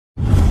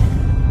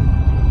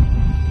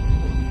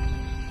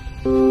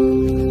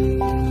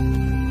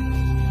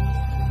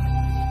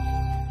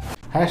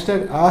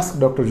Ask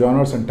doctor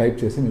genres అని type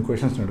చేసి మీ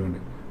questions అడగండి,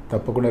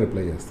 తప్పకుండా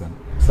రిప్లై చేస్తాను.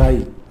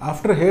 సాయి,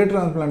 ఆఫ్టర్ హెయిర్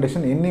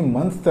ట్రాన్స్ప్లాంటేషన్ ఎన్ని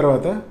మంత్స్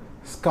తర్వాత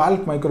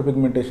స్కాల్ప్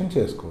మైక్రోపిగ్మెంటేషన్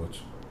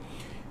చేసుకోవచ్చు?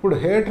 ఇప్పుడు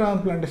హెయిర్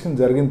ట్రాన్స్ప్లాంటేషన్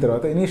జరిగిన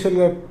తర్వాత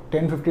ఇనీషియల్గా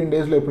 10-15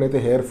 డేస్లో ఎప్పుడైతే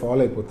హెయిర్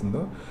ఫాల్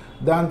అయిపోతుందో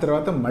దాని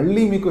తర్వాత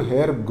మళ్ళీ మీకు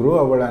హెయిర్ గ్రో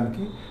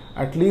అవ్వడానికి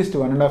అట్లీస్ట్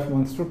 1.5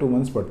 months to 2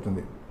 months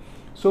పడుతుంది.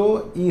 సో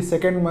ఈ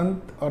second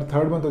month or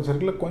third month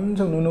వచ్చేసరికి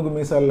కొంచెం నూనెగు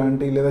మీసాలు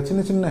లాంటివి లేదా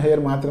చిన్న చిన్న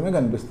హెయిర్ మాత్రమే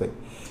కనిపిస్తాయి.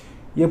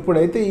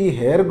 ఎప్పుడైతే ఈ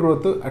హెయిర్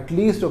గ్రోత్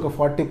అట్లీస్ట్ ఒక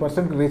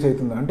 40% రీచ్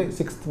అవుతుందో, అంటే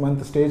 6th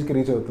month స్టేజ్కి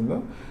రీచ్ అవుతుందో,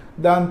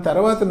 దాని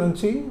తర్వాత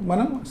నుంచి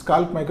మనం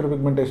స్కాల్ప్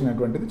మైక్రోపిగ్మెంటేషన్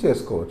అటువంటిది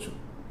చేసుకోవచ్చు.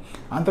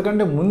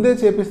 అంతకంటే ముందే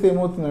చేపిస్తే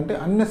ఏమవుతుందంటే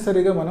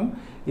అన్నెసరీగా మనం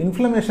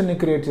ఇన్ఫ్లమేషన్ని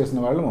క్రియేట్ చేసిన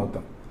వాళ్ళం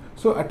అవుతాం.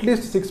 సో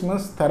అట్లీస్ట్ 6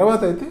 months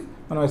తర్వాత అయితే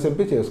మనం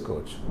ఎస్ఎంపీ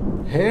చేసుకోవచ్చు.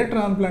 హెయిర్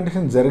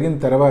ట్రాన్స్ప్లాంటేషన్ జరిగిన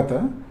తర్వాత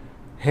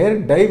హెయిర్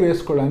డై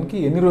వేసుకోవడానికి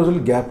ఎన్ని రోజులు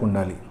గ్యాప్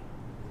ఉండాలి?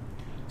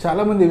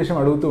 చాలామంది ఈ విషయం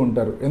అడుగుతూ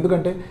ఉంటారు.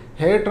 ఎందుకంటే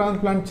హెయిర్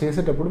ట్రాన్స్ప్లాంట్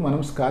చేసేటప్పుడు మనం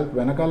స్కాల్ప్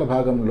వెనకాల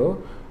భాగంలో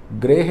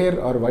grey hair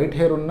are white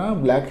hair ఉన్నా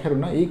బ్లాక్ హెయిర్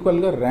ఉన్నా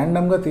ఈక్వల్గా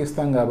ర్యాండమ్గా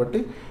తీస్తాం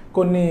కాబట్టి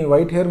కొన్ని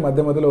వైట్ హెయిర్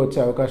మధ్య మధ్యలో వచ్చే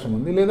అవకాశం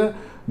ఉంది, లేదా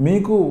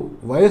మీకు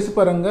వయసు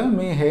పరంగా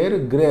మీ హెయిర్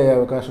గ్రే అయ్యే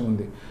అవకాశం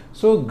ఉంది.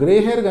 సో గ్రే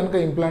హెయిర్ కనుక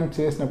ఇంప్లాంట్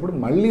చేసినప్పుడు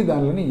మళ్ళీ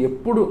దానిని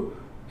ఎప్పుడు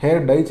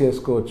హెయిర్ డై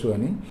చేసుకోవచ్చు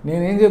అని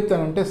నేనేం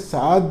చెప్తానంటే,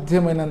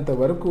 సాధ్యమైనంత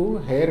వరకు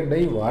హెయిర్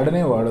డై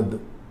వాడొద్దు.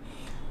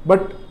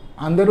 బట్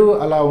అందరూ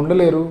అలా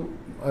ఉండలేరు.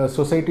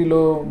 సొసైటీలో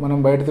మనం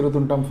బయట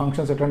తిరుగుతుంటాం,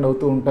 ఫంక్షన్స్ అటెండ్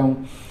అవుతూ ఉంటాం,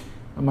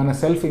 మన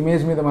సెల్ఫ్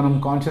ఇమేజ్ మీద మనం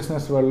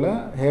కాన్షియస్నెస్ వల్ల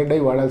హెయిర్ డై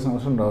వాడాల్సిన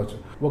అవసరం రావచ్చు.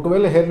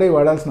 ఒకవేళ హెయిర్ డై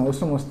వాడాల్సిన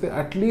అవసరం వస్తే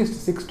అట్లీస్ట్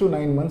 6 to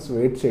 9 months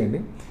వెయిట్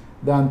చేయండి,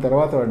 దాని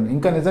తర్వాత వాడండి.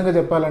 ఇంకా నిజంగా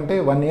చెప్పాలంటే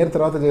 1 year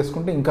తర్వాత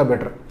చేసుకుంటే ఇంకా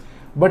బెటర్.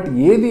 బట్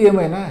ఏది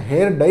ఏమైనా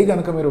హెయిర్ డై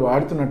కనుక మీరు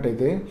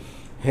వాడుతున్నట్టయితే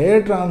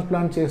హెయిర్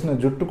ట్రాన్స్ప్లాంట్ చేసిన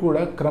జుట్టు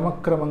కూడా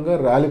క్రమక్రమంగా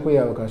రాలిపోయే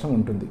అవకాశం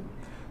ఉంటుంది.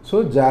 సో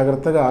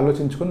జాగ్రత్తగా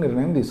ఆలోచించుకొని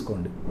నిర్ణయం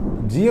తీసుకోండి.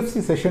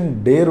 జిఎఫ్సి సెషన్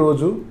డే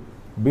రోజు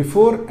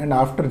before and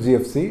after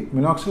GFC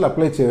Minoxil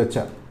apply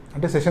చేయవచ్చా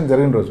అంటే సెషన్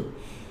జరిగిన రోజు.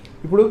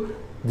 ఇప్పుడు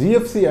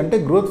జిఎఫ్సి అంటే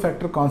growth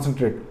factor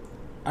concentrate,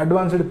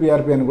 advanced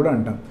PRP అని కూడా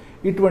అంటాం.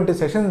 ఇటువంటి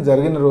సెషన్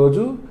జరిగిన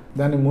రోజు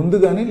దాని ముందు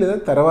కానీ లేదా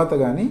తర్వాత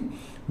కానీ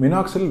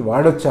మినాక్సిల్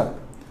వాడొచ్చా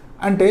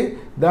అంటే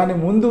దాని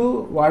ముందు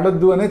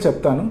వాడొద్దు అనే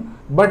చెప్తాను.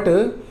 బట్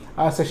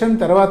ఆ సెషన్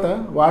తర్వాత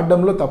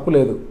వాడడంలో తప్పు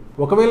లేదు.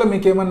 ఒకవేళ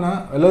మీకేమన్నా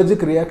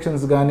అలర్జిక్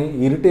రియాక్షన్స్ కానీ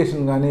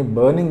ఇరిటేషన్ కానీ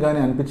బర్నింగ్ కానీ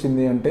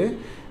అనిపించింది అంటే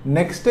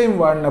నెక్స్ట్ టైం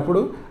వాడినప్పుడు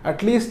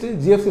అట్లీస్ట్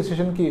జిఎఫ్సి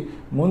సెషన్కి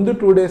ముందు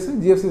 2 days,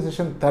 జిఎఫ్సి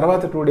సెషన్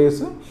తర్వాత 2 days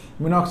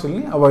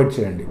మినాక్సిల్ని అవాయిడ్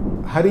చేయండి.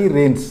 హరి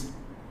రెయిన్స్,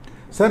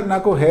 సార్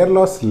నాకు హెయిర్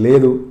లాస్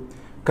లేదు,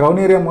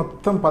 క్రౌన్ ఏరియా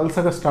మొత్తం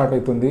పల్సగా స్టార్ట్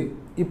అవుతుంది,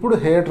 ఇప్పుడు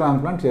హెయిర్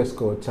ట్రాన్స్ప్లాంట్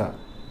చేసుకోవచ్చా?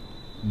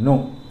 నో.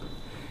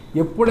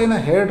 ఎప్పుడైనా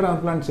హెయిర్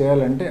ట్రాన్స్ప్లాంట్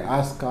చేయాలంటే ఆ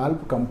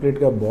స్కాల్ప్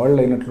కంప్లీట్గా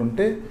బాల్డ్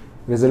అయినట్లుంటే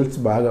రిజల్ట్స్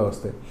బాగా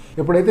వస్తాయి.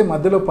 ఎప్పుడైతే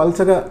మధ్యలో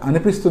పల్చగా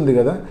అనిపిస్తుంది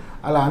కదా,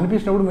 అలా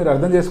అనిపించినప్పుడు మీరు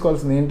అర్థం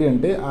చేసుకోవాల్సింది ఏంటి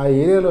అంటే ఆ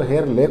ఏరియాలో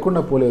హెయిర్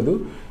లేకుండా పోలేదు,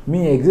 మీ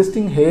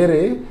ఎగ్జిస్టింగ్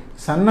హెయిరే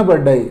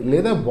సన్నబడ్డాయి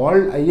లేదా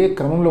బాల్డ్ అయ్యే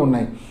క్రమంలో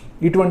ఉన్నాయి.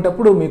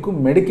 ఇటువంటప్పుడు మీకు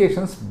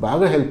మెడికేషన్స్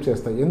బాగా హెల్ప్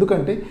చేస్తాయి.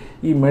 ఎందుకంటే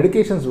ఈ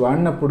మెడికేషన్స్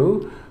వాడినప్పుడు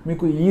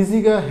మీకు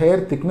ఈజీగా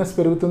హెయిర్ థిక్నెస్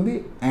పెరుగుతుంది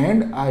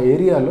అండ్ ఆ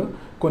ఏరియాలో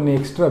కొన్ని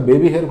ఎక్స్ట్రా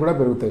బేబీ హెయిర్ కూడా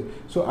పెరుగుతాయి.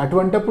 సో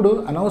అటువంటప్పుడు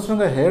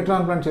అనవసరంగా హెయిర్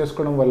ట్రాన్స్ప్లాంట్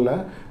చేసుకోవడం వల్ల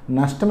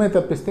నష్టమే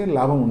తప్పిస్తే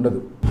లాభం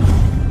ఉండదు.